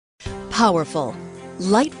Powerful,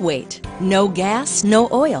 lightweight, no gas, no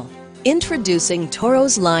oil. Introducing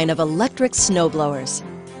Toro's line of electric snowblowers.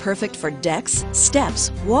 Perfect for decks,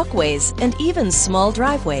 steps, walkways, and even small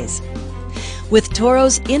driveways. With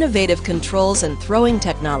Toro's innovative controls and throwing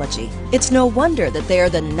technology, it's no wonder that they are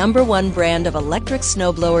the #1 brand of electric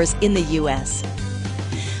snowblowers in the U.S.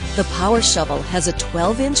 The Power Shovel has a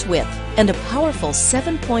 12-inch width and a powerful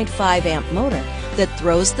 7.5 amp motor that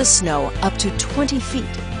throws the snow up to 20 feet.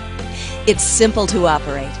 It's simple to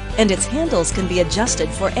operate, and its handles can be adjusted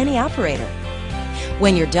for any operator.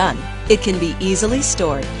 When you're done, it can be easily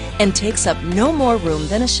stored and takes up no more room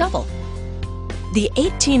than a shovel. The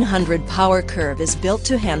 1800 power curve is built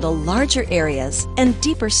to handle larger areas and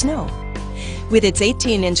deeper snow. With its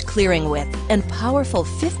 18-inch clearing width and powerful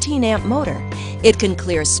 15-amp motor, it can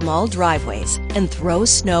clear small driveways and throw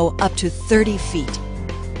snow up to 30 feet.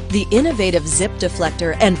 The innovative zip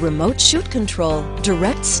deflector and remote chute control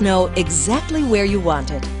direct snow exactly where you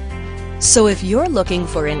want it. So if you're looking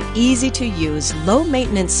for an easy-to-use,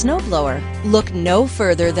 low-maintenance snowblower, look no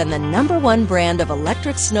further than the #1 brand of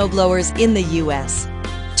electric snowblowers in the U.S.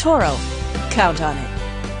 Toro. Count on it.